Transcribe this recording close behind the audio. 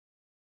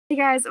Hey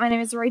guys, my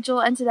name is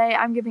Rachel and today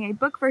I'm giving a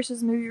book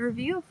versus movie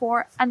review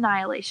for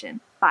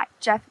Annihilation by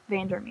Jeff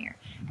Vandermeer.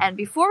 And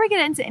before we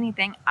get into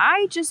anything,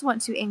 I just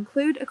want to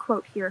include a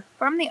quote here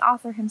from the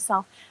author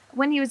himself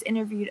when he was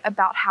interviewed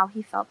about how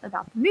he felt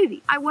about the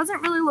movie. I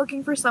wasn't really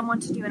looking for someone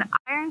to do an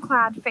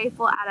ironclad,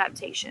 faithful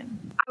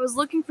adaptation. I was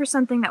looking for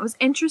something that was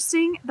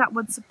interesting, that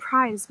would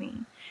surprise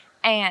me.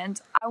 And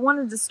I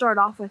wanted to start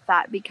off with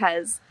that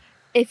because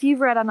if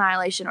you've read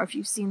Annihilation or if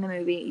you've seen the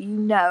movie, you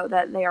know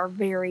that they are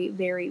very,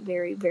 very,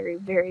 very, very,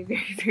 very,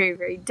 very, very,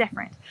 very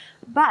different.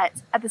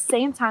 But at the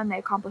same time, they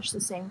accomplish the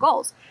same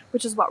goals,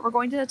 which is what we're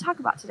going to talk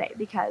about today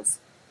because...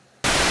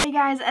 Hey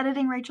guys,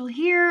 Editing Rachel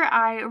here.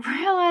 I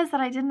realized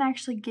that I didn't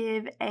actually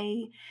give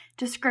a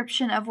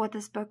description of what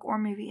this book or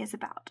movie is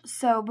about.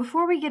 So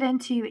before we get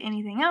into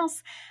anything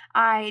else,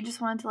 I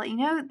just wanted to let you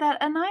know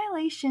that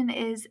Annihilation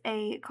is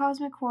a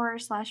cosmic horror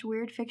 /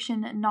 weird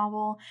fiction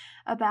novel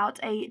about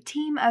a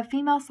team of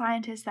female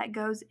scientists that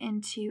goes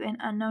into an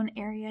unknown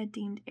area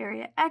deemed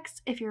Area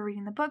X if you're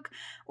reading the book,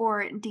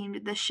 or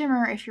deemed the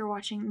Shimmer if you're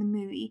watching the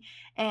movie.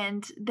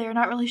 And they're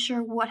not really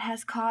sure what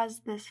has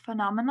caused this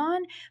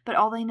phenomenon, but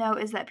all they know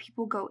is that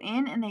people go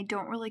in and they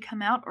don't really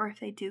come out, or if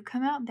they do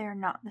come out, they're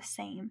not the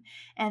same.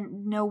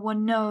 And no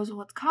one knows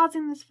what's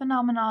causing this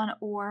phenomenon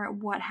or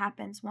what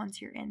happens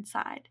once you're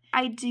inside.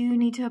 I do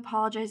need to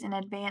apologize in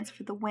advance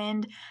for the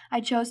wind. I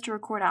chose to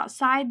record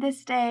outside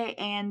this day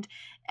and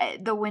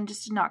the wind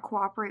just did not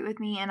cooperate with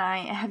me, and I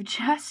have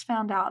just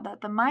found out that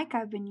the mic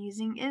I've been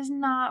using is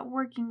not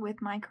working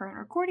with my current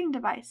recording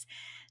device.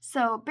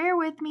 So bear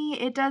with me,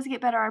 it does get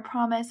better, I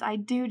promise. I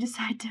do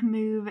decide to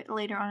move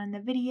later on in the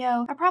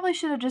video. I probably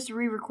should have just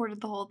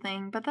re-recorded the whole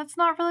thing, but that's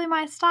not really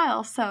my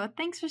style, so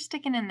thanks for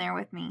sticking in there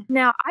with me.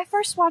 Now, I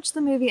first watched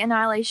the movie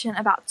Annihilation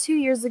about 2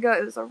 years ago.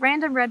 It was a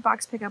random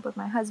Redbox pickup with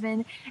my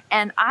husband,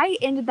 and I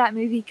ended that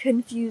movie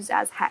confused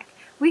as heck.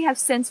 We have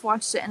since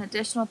watched it an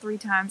additional 3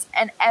 times,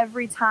 and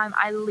every time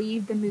I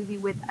leave the movie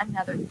with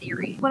another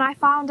theory. When I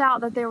found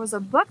out that there was a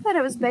book that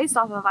it was based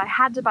off of, I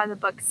had to buy the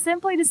book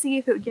simply to see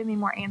if it would give me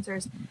more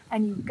answers.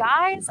 And you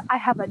guys, I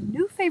have a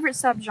new favorite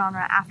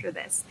subgenre after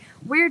this.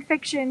 Weird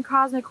fiction,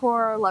 cosmic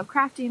horror,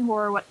 Lovecraftian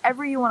horror,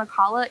 whatever you want to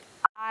call it.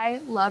 I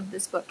love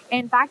this book.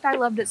 In fact, I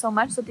loved it so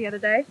much that the other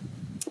day,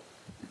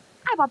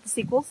 I bought the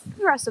sequels,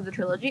 the rest of the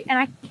trilogy, and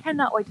I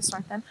cannot wait to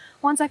start them.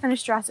 Once I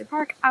finish Jurassic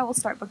Park, I will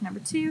start book number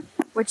 2,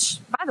 which,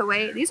 by the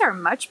way, these are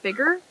much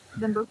bigger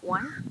than book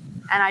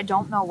 1, and I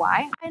don't know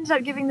why. I ended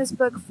up giving this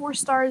book 4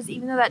 stars,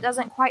 even though that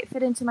doesn't quite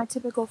fit into my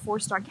typical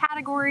 4-star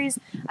categories.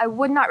 I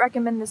would not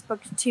recommend this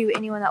book to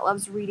anyone that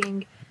loves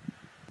reading.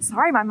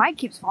 Sorry, my mic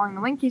keeps falling,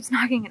 the wind keeps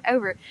knocking it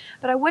over.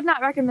 But I would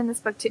not recommend this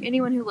book to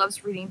anyone who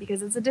loves reading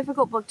because it's a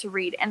difficult book to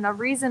read. And the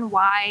reason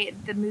why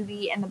the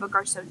movie and the book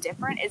are so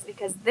different is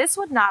because this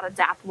would not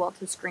adapt well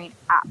to screen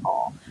at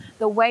all.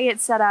 The way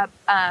it's set up,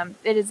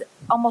 it is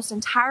almost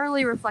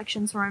entirely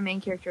reflections from a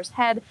main character's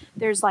head.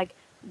 There's like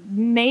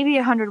maybe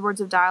 100 words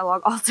of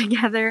dialogue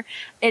altogether.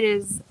 It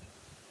is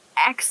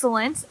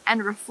excellent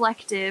and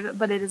reflective,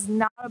 but it is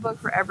not a book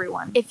for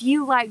everyone. If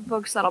you like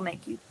books that'll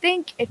make you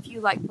think, if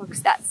you like books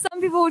that some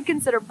people would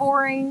consider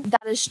boring,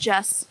 that is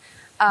just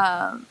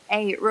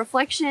a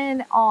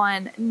reflection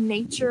on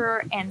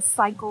nature and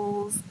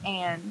cycles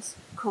and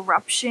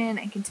corruption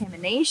and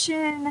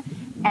contamination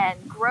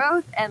and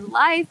growth and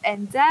life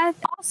and death,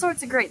 all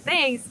sorts of great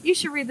things, you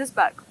should read this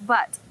book.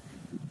 But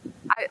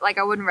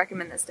I wouldn't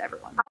recommend this to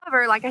everyone.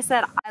 However, like I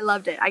said, I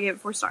loved it. I gave it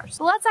 4 stars.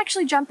 So let's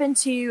actually jump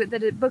into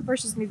the book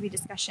versus movie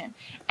discussion.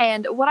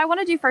 And what I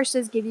want to do first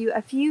is give you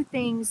a few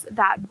things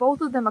that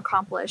both of them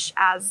accomplish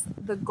as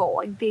the goal.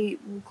 Like they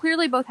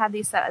clearly both have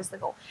these set as the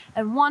goal.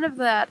 And one of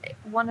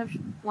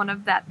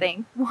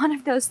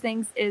those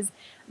things is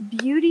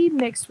beauty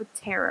mixed with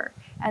terror.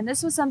 And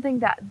this was something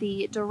that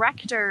the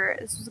director,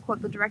 this was a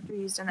quote the director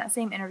used in that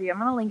same interview. I'm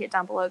going to link it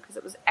down below because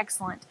it was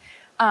excellent.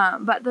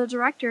 But the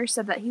director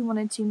said that he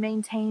wanted to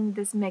maintain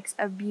this mix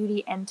of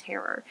beauty and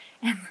terror.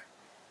 And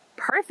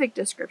perfect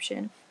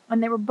description.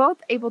 And they were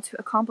both able to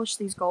accomplish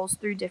these goals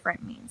through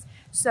different means.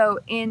 So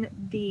in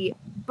the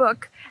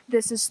book,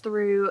 this is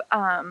through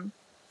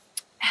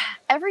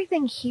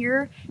everything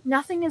here,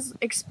 nothing is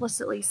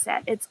explicitly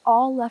said. It's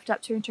all left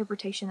up to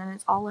interpretation and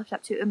it's all left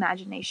up to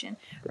imagination.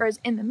 Whereas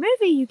in the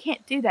movie, you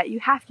can't do that. You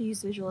have to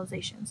use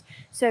visualizations.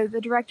 So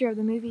the director of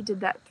the movie did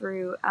that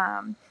through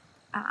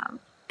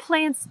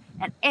plants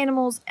and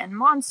animals and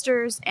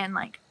monsters and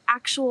like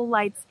actual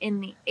lights in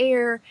the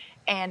air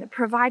and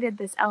provided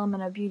this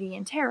element of beauty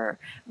and terror.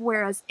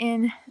 Whereas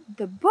in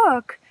the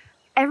book,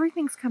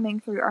 everything's coming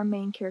through our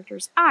main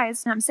character's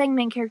eyes. And I'm saying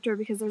main character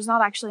because there's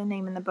not actually a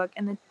name in the book.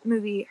 In the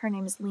movie, her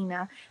name is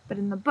Lena, but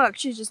in the book,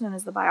 she's just known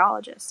as the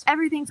biologist.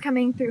 Everything's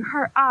coming through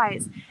her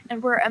eyes,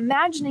 and we're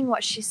imagining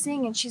what she's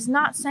seeing, and she's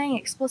not saying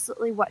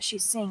explicitly what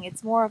she's seeing.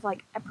 It's more of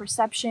like a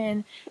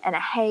perception and a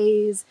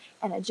haze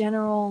and a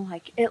general,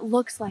 like, it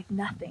looks like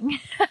nothing.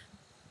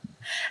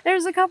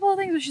 There's a couple of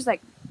things where she's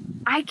like,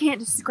 I can't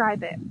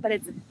describe it, but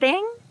it's a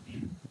thing.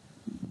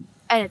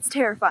 and it's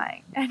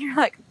terrifying. And you're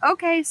like,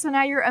 okay, so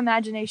now your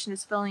imagination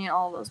is filling in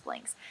all those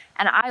blanks.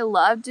 And I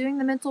love doing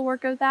the mental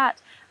work of that.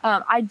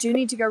 I do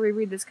need to go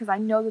reread this because I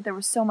know that there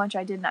was so much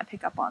I did not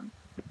pick up on.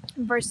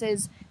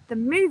 Versus the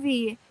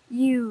movie,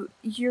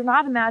 you're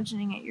not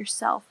imagining it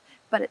yourself,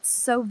 but it's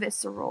so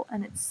visceral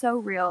and it's so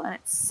real and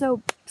it's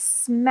so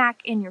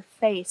smack in your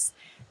face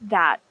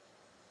that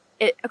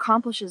it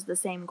accomplishes the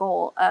same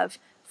goal of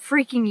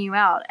freaking you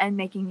out and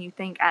making you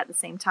think at the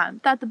same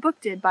time that the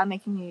book did by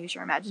making you use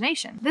your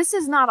imagination. This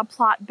is not a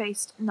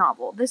plot-based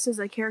novel. This is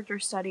a character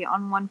study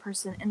on one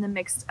person in the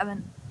midst of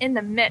an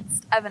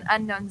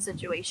unknown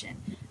situation.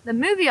 The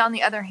movie, on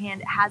the other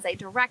hand, has a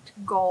direct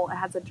goal. It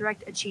has a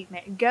direct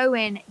achievement. Go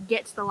in,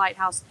 get to the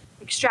lighthouse,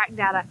 extract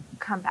data,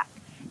 come back.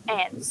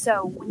 And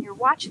so when you're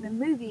watching the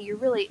movie, you're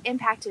really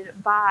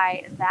impacted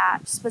by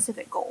that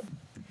specific goal.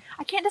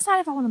 I can't decide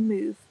if I want to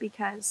move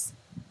because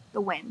the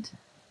wind.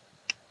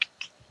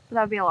 But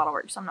that would be a lot of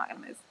work, so I'm not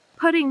going to move.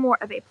 Putting more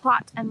of a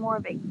plot and more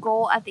of a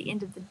goal at the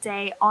end of the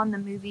day on the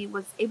movie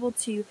was able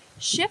to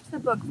shift the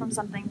book from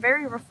something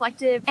very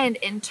reflective and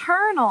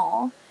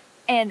internal,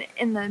 and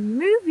in the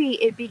movie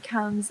it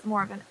becomes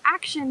more of an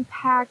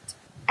action-packed,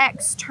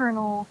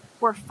 external,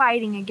 we're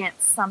fighting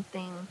against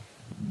something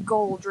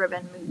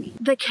goal-driven movie.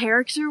 The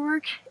character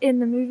work in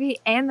the movie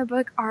and the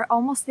book are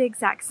almost the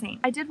exact same.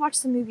 I did watch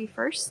the movie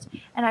first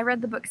and I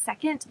read the book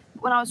second.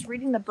 When I was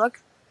reading the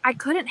book, I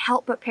couldn't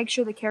help but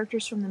picture the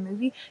characters from the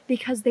movie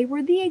because they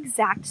were the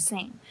exact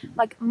same.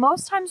 Like,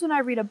 most times when I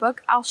read a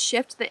book, I'll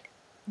shift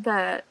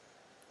the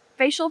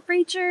facial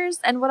features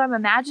and what I'm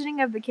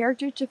imagining of the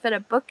character to fit a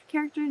book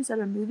character instead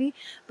of a movie.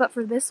 But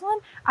for this one,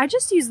 I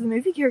just used the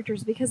movie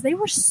characters because they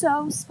were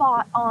so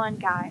spot on,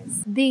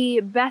 guys.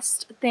 The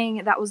best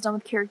thing that was done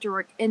with character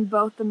work in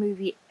both the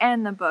movie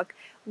and the book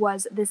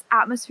was this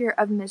atmosphere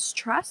of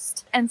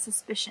mistrust and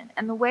suspicion.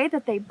 And the way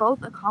that they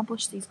both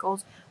accomplished these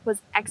goals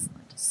was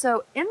excellent.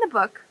 So in the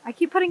book, I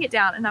keep putting it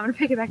down and I'm going to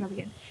pick it back up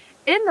again.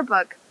 In the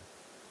book,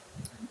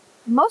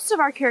 most of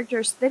our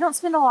characters, they don't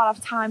spend a lot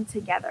of time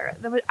together.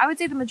 I would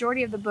say the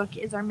majority of the book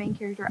is our main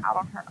character out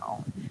on her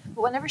own.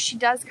 But whenever she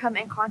does come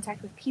in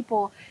contact with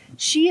people,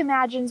 she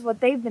imagines what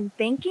they've been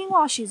thinking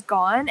while she's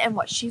gone and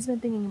what she's been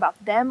thinking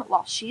about them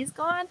while she's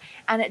gone.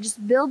 And it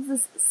just builds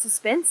this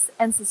suspense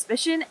and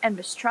suspicion and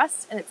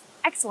mistrust, and it's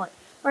excellent.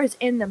 Whereas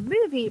in the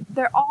movie,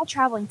 they're all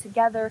traveling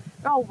together,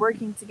 they're all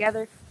working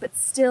together, but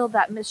still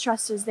that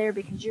mistrust is there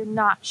because you're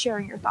not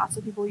sharing your thoughts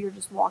with people, you're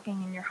just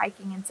walking and you're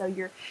hiking, and so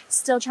you're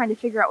still trying to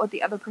figure out what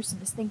the other person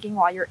is thinking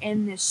while you're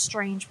in this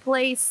strange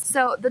place.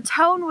 So the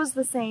tone was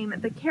the same,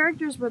 the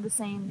characters were the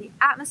same, the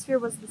atmosphere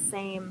was the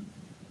same,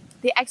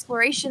 the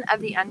exploration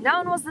of the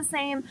unknown was the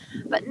same,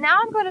 but now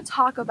I'm going to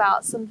talk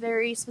about some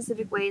very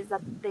specific ways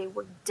that they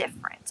were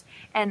different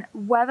and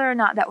whether or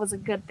not that was a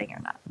good thing or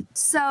not.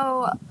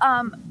 So,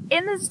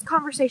 in this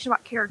conversation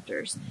about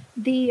characters,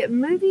 the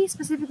movie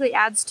specifically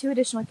adds 2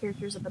 additional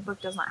characters that the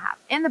book does not have.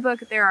 In the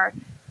book, there are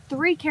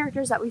 3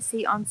 characters that we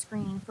see on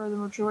screen for the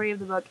majority of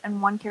the book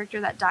and 1 character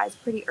that dies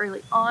pretty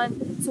early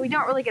on, so we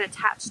don't really get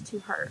attached to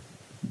her.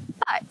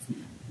 But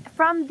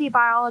from the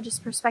biologist's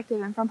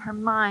perspective and from her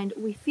mind,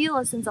 we feel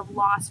a sense of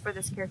loss for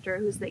this character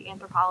who's the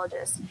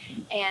anthropologist.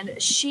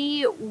 And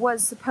she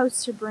was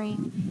supposed to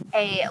bring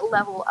a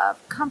level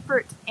of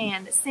comfort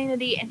and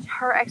sanity, and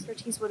her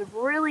expertise would have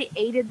really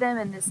aided them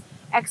in this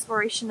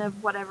exploration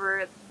of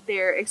whatever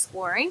they're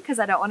exploring, because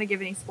I don't want to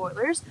give any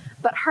spoilers,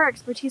 but her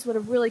expertise would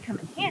have really come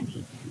in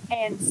handy.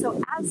 And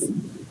so as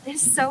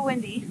it's so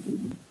windy,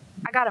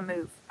 I gotta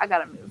move. I'm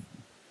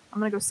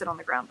gonna go sit on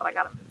the ground, but I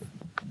gotta move.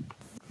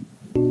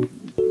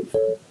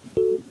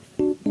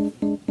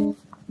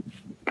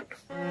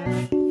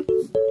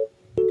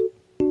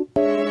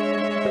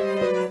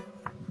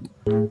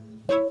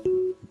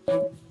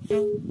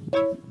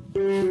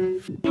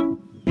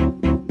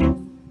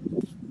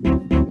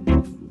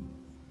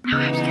 Now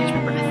I have to catch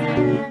my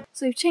breath.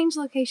 So we've changed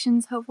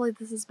locations. Hopefully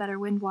this is better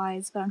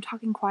wind-wise, but I'm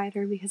talking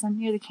quieter because I'm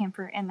near the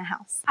camper in the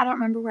house. I don't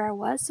remember where I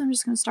was, so I'm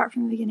just going to start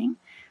from the beginning.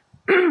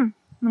 In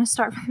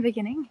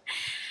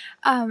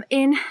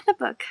the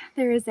book,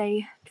 there is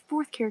a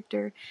 4th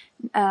character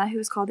who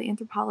is called the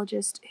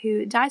anthropologist,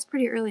 who dies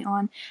pretty early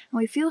on, and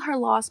we feel her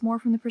loss more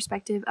from the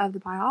perspective of the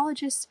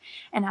biologist,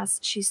 and as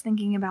she's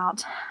thinking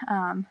about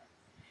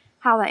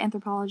how that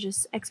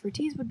anthropologist's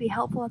expertise would be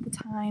helpful at the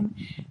time,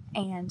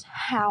 and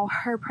how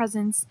her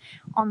presence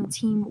on the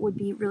team would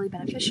be really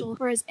beneficial.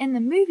 Whereas in the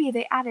movie,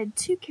 they added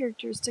 2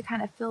 characters to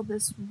kind of fill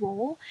this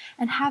role,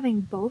 and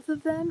having both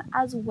of them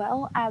as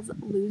well as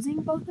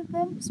losing both of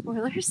them,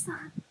 spoilers,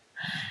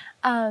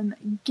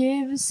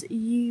 gives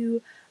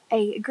you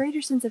a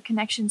greater sense of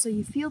connection, so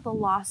you feel the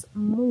loss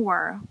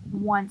more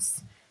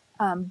once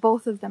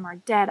both of them are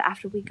dead,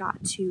 after we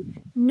got to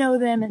know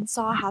them and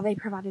saw how they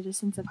provided a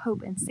sense of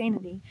hope and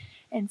sanity,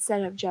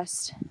 instead of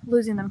just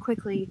losing them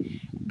quickly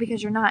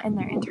because you're not in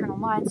their internal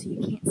mind, so you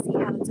can't see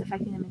how it's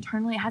affecting them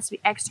internally. It has to be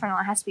external,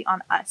 it has to be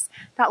on us.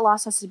 That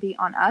loss has to be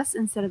on us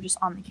instead of just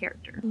on the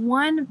character.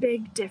 One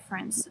big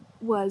difference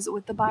was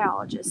with the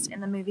biologist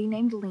in the movie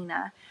named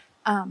Lena.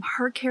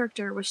 her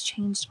character was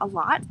changed a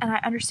lot, and I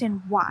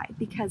understand why,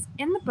 because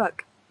in the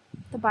book,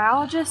 the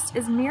biologist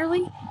is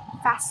merely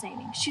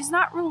fascinating. She's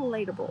not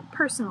relatable,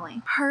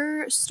 personally.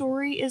 Her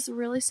story is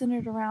really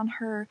centered around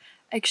her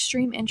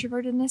extreme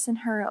introvertedness and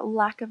her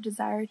lack of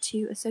desire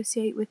to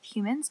associate with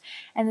humans,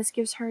 and this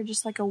gives her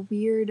just like a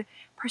weird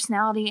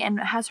personality and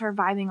has her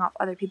vibing off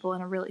other people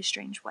in a really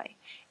strange way.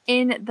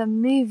 In the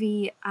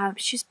movie,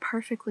 she's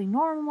perfectly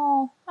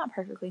normal, not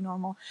perfectly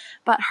normal,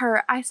 but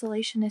her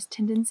isolationist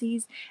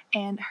tendencies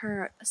and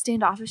her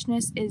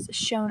standoffishness is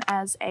shown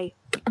as a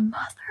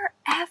mother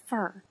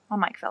effer. My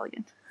mic fell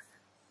again.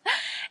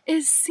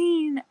 Is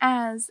seen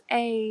as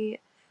a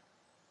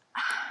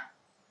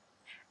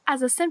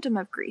symptom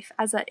of grief,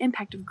 as an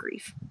impact of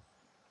grief.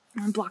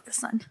 And block the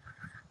sun.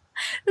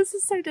 This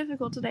is so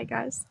difficult today,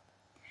 guys.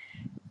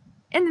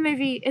 In the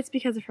movie, it's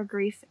because of her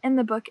grief. In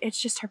the book, it's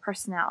just her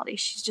personality.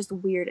 She's just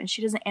weird and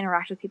she doesn't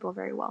interact with people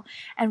very well.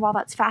 And while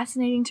that's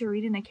fascinating to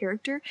read in a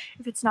character,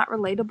 if it's not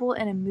relatable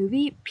in a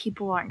movie,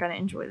 people aren't going to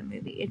enjoy the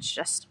movie. It's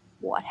just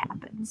what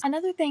happens.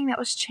 Another thing that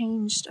was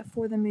changed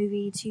for the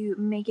movie to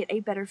make it a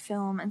better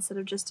film instead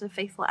of just a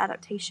faithful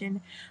adaptation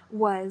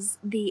was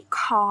the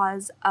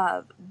cause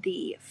of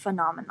the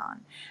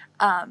phenomenon.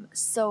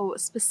 So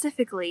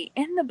specifically,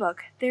 in the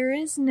book, there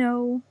is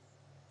no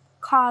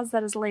cause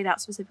that is laid out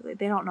specifically.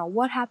 They don't know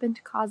what happened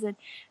to cause it.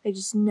 They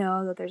just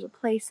know that there's a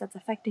place that's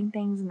affecting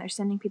things and they're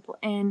sending people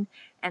in,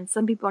 and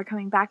some people are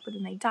coming back but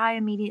then they die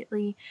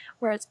immediately.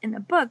 Whereas in the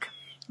book,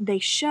 they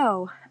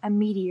show a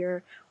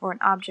meteor or an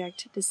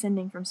object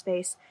descending from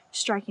space,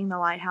 striking the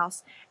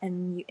lighthouse,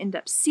 and you end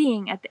up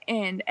seeing at the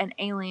end an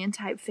alien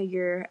type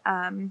figure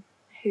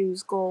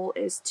whose goal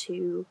is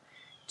to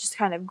just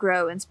kind of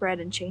grow and spread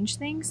and change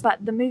things.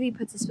 But the movie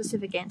puts a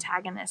specific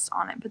antagonist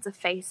on it, puts a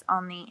face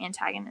on the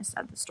antagonist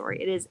of the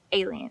story. It is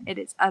alien, it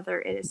is other,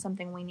 it is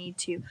something we need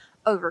to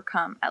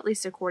overcome, at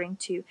least according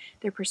to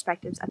their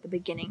perspectives at the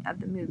beginning of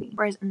the movie.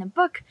 Whereas in the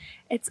book,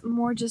 it's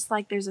more just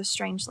like there's a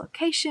strange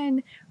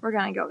location, we're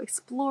gonna go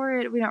explore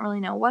it, we don't really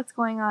know what's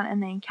going on,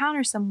 and they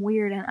encounter some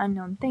weird and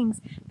unknown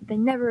things, but they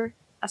never,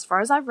 as far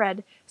as I've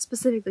read,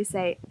 specifically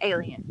say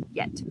alien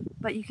yet.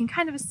 But you can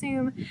kind of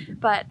assume,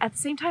 but at the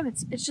same time,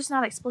 it's just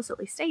not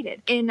explicitly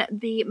stated. In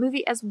the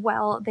movie as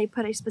well, they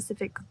put a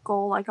specific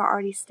goal, like I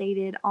already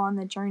stated, on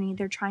the journey.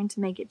 They're trying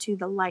to make it to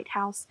the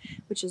lighthouse,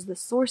 which is the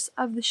source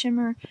of the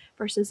shimmer,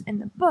 versus in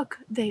the book,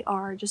 they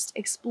are just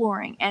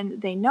exploring,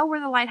 and they know where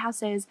the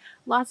lighthouse is.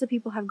 Lots of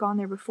people have gone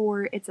there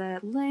before. It's a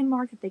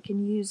landmark that they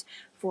can use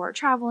for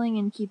traveling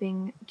and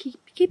keeping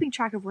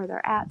track of where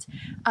they're at.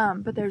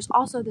 But there's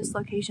also this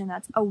location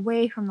that's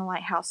away from the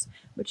lighthouse,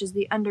 which is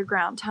the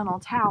underground tunnel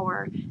tower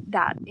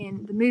that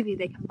in the movie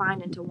they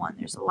combined into one.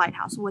 There's a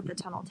lighthouse with the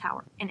tunnel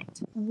tower in it.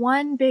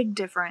 One big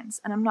difference,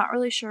 and I'm not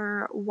really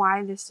sure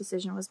why this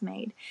decision was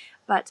made,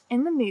 but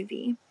in the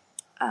movie,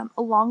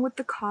 along with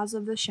the cause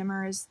of the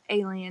shimmer is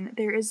alien,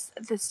 there is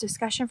this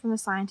discussion from the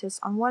scientists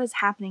on what is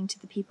happening to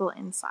the people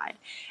inside.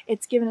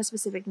 It's given a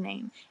specific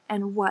name,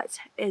 and what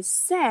is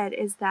said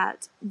is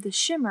that the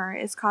shimmer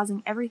is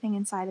causing everything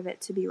inside of it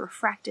to be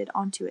refracted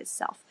onto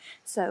itself.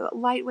 So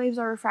light waves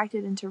are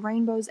refracted into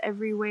rainbows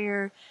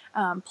everywhere,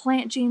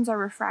 plant genes are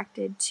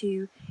refracted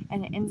to,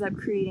 and it ends up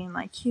creating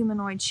like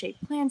humanoid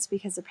shaped plants,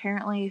 because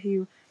apparently if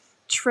you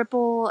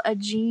triple a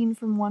gene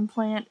from one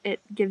plant, it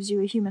gives you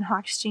a human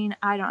hox gene.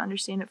 I don't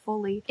understand it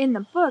fully. In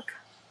the book,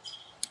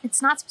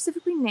 it's not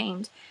specifically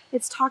named,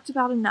 it's talked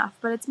about enough,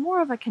 but it's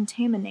more of a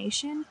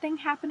contamination thing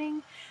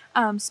happening.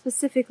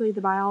 Specifically,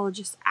 the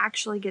biologist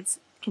actually gets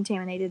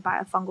contaminated by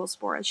a fungal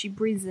spore as she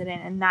breathes it in,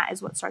 and that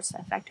is what starts to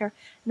affect her,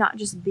 not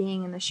just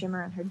being in the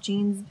shimmer and her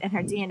genes and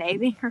her DNA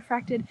being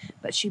refracted,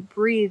 but she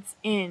breathes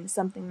in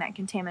something that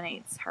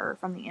contaminates her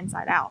from the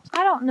inside out.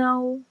 I don't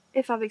know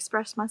if I've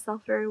expressed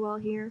myself very well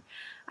here.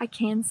 I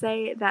can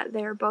say that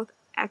they're both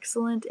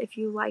excellent if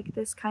you like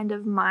this kind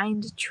of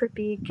mind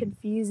trippy,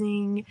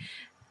 confusing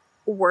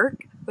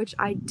work, which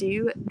I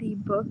do. The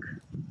book,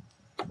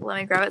 let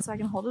me grab it so I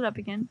can hold it up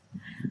again.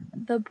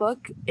 The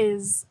book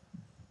is,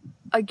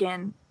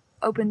 again,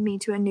 opened me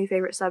to a new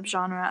favorite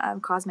subgenre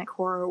of cosmic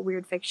horror,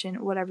 weird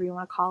fiction, whatever you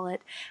want to call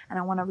it, and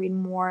I want to read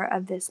more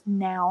of this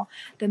now.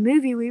 The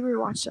movie, we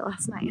rewatched it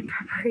last night in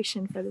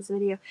preparation for this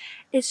video.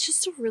 It's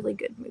just a really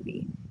good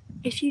movie.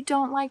 If you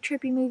don't like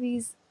trippy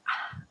movies,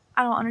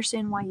 I don't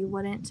understand why you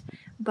wouldn't,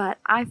 but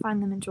I find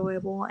them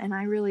enjoyable, and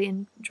I really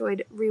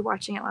enjoyed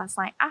rewatching it last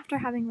night after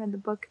having read the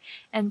book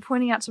and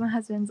pointing out to my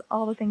husband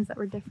all the things that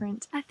were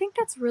different. I think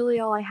that's really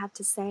all I have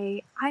to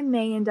say. I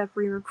may end up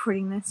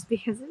re-recording this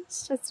because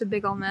it's just a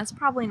big ol' mess.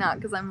 Probably not,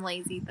 because I'm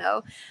lazy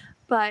though,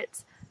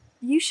 but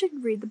you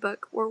should read the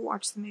book or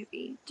watch the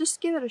movie.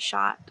 Just give it a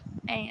shot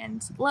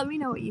and let me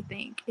know what you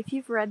think. If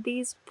you've read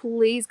these,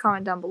 please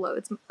comment down below.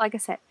 It's, like I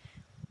said,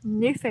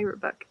 new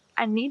favorite book.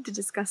 I need to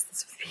discuss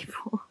this with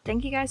people.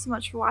 Thank you guys so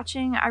much for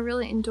watching. I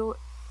really enjoy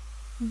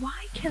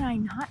Why can I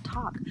not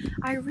talk?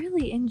 I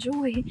really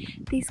enjoy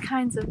these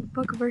kinds of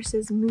book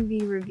versus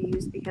movie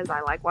reviews because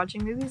I like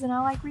watching movies and I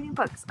like reading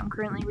books. I'm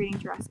currently reading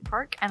Jurassic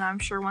Park, and I'm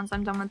sure once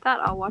I'm done with that,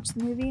 I'll watch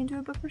the movie and do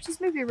a book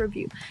versus movie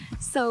review.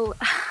 So,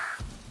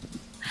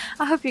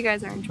 I hope you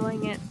guys are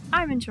enjoying it.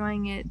 I'm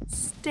enjoying it.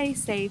 Stay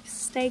safe,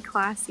 stay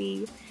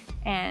classy,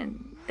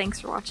 and thanks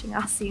for watching.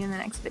 I'll see you in the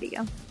next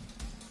video.